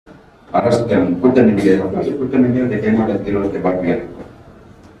arrest them, put them in jail. Of course, you put them in jail, they came out as heroes, they got me.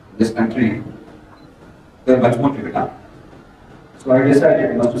 This country, there's much more to be done. So I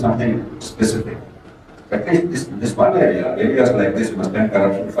decided it must be something specific. At least this one area, areas like this must end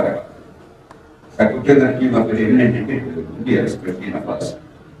corruption forever. I put together a team of very eminent individuals, India, 15 of us,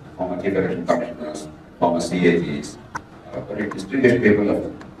 former chief election commissioners, former CAGs, very distinguished people of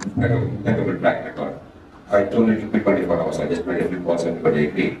impeccable track record. I told it to be 24 hours, I just made a few calls, everybody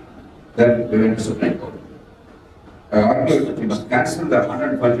agreed. Then we went to Supreme Court. I argued that we must cancel the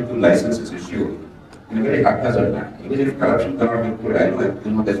 122 licenses issued in a very haphazard manner. Even if corruption cannot be proved, I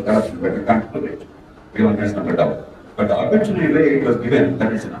know there's corruption, but we can't prove it. We all has no doubt. But the arbitrary way it was given,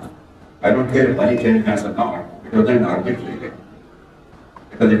 that is enough. I don't care if money changed hands or not, it was an arbitrary way.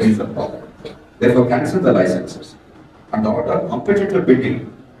 Because it is a power. Therefore, cancel the licenses and order competitive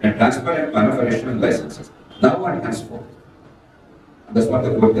bidding and transparent manner for issuing licenses. Now and henceforth. And that's what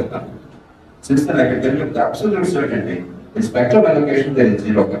the court has done. Since then, I can tell you with absolute certainty, in spectrum allocation, there is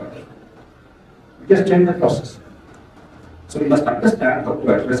zero corruption. We just change the process. So we must understand how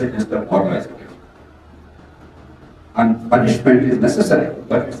to address it instead of moralizing it. And punishment is necessary,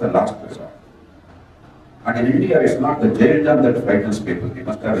 but it's the last resort. And in India, it's not the jail term that frightens people. We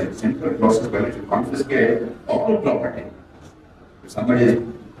must have a simple process by which you confiscate all property. If somebody is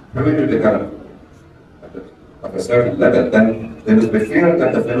previously corrupt at a certain level, then there must be fear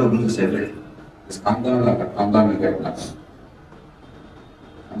that the fellow loses everything. This come down will get nothing.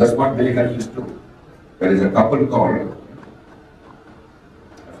 And that's what many countries do. There is a couple called,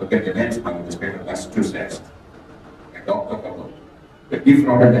 I forget the name from the state of Massachusetts, a doctor couple. They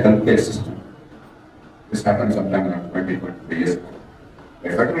defrauded the healthcare system. This happened sometime around 23 years ago. The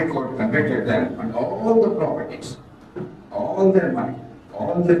federal court convicted them and all the properties, all their money,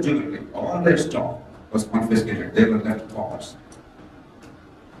 all their jewelry, all their stock was confiscated. They were left paupers.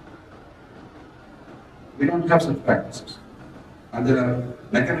 We don't have such practices. And there are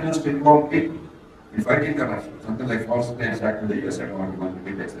mechanisms to involve people in fighting corruption. Something like False Claims Act in the US, I don't want to go into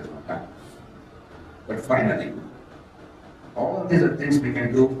details, there's no time. But finally, all these are things we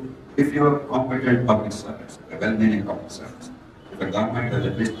can do if you are competent public service, a well-meaning public service. If the government has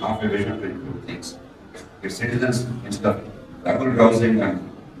at least half a vision to improve things. If citizens, instead of rabble-rousing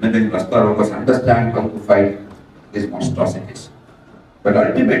and making rasta robbers, understand how to fight these monstrosities. But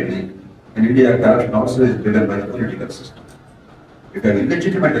ultimately, in India, corruption also is driven by the political system. If you have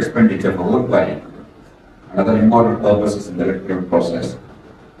illegitimate expenditure for vote buying and other immoral purposes in the electoral process,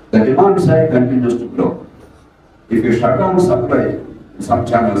 the demand side continues to grow. If you shut down supply in some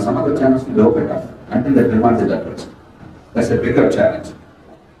channels, some other channels will open up until the demand is addressed. That's a bigger challenge.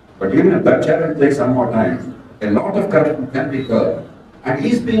 But even if that challenge takes some more time, a lot of corruption can be curbed and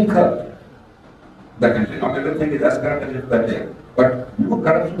is being curbed. The country, not everything is as corrupt as it is that day, but new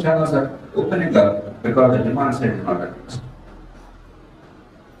corruption channels are opening up because the demand side is not addressed.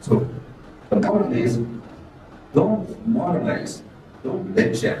 So, the moral is, don't moralize, don't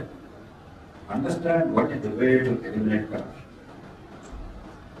lecture. Understand what is the way to eliminate corruption.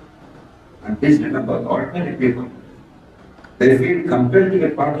 And please remember, ordinary people, they feel compelled to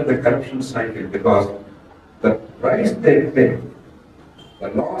be part of the corruption cycle because the price they pay, the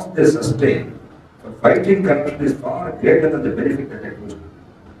loss they sustain for fighting corruption is far greater than the benefit that they lose.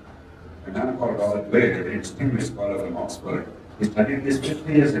 A man called Robert Wade, a very distinguished scholar from Oxford, he studied this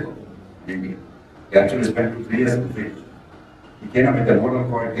 50 years ago in India. He actually spent 3 years in field. He came up with a model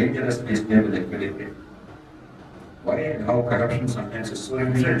called dangerously stable equilibrium. Why and how corruption sometimes is so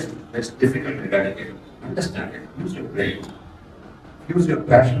entrenched that it's difficult to eradicate. Understand it. Use your brain. Use your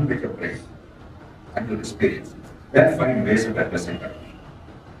passion with your brain and your experience. Then find ways of addressing corruption.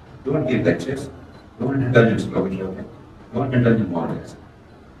 Don't give lectures. Don't indulge in slogan joking. Don't indulge in moralism.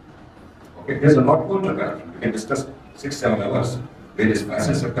 Okay, there's a lot more to corruption. We can discuss 6-7 hours various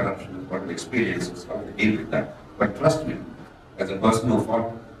facets of corruption, what the experiences, how to deal with that. But trust me, as a person who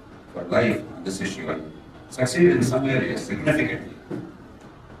fought for life on this issue and succeeded in some areas significantly,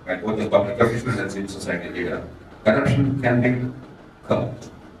 right, both as public officials and civil society leader, corruption can be curbed.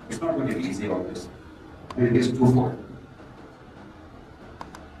 It's not going to be easy always. It is twofold.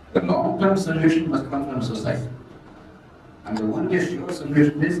 The long-term solution must come from society. And the only sure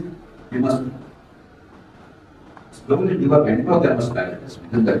solution is you must slowly give up endogamy marriages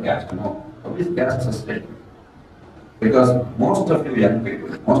within the caste. How is caste sustained? Because most of you young people,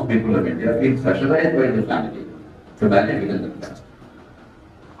 most people of India feel pressurized by the family to marry within the caste.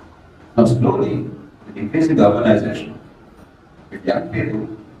 Now slowly, with increasing urbanization, with young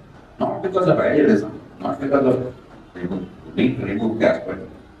people, not because of idealism, not because of need to remove caste, but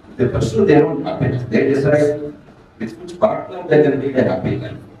they pursue their own happiness. They decide with which partner they can lead a happy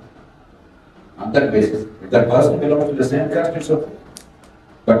life. On that basis, if that person belongs to the same caste, it's okay.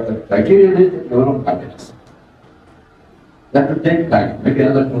 But the criteria is your own happiness. That will take time, maybe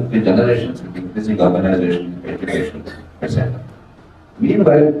another 2-3 generations with increasing urbanization, education, etc.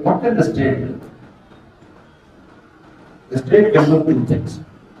 Meanwhile, what can the state do? The state can do two things.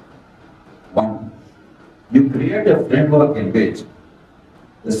 One, you create a framework in which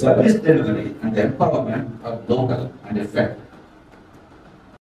the service delivery and the empowerment are local and effective.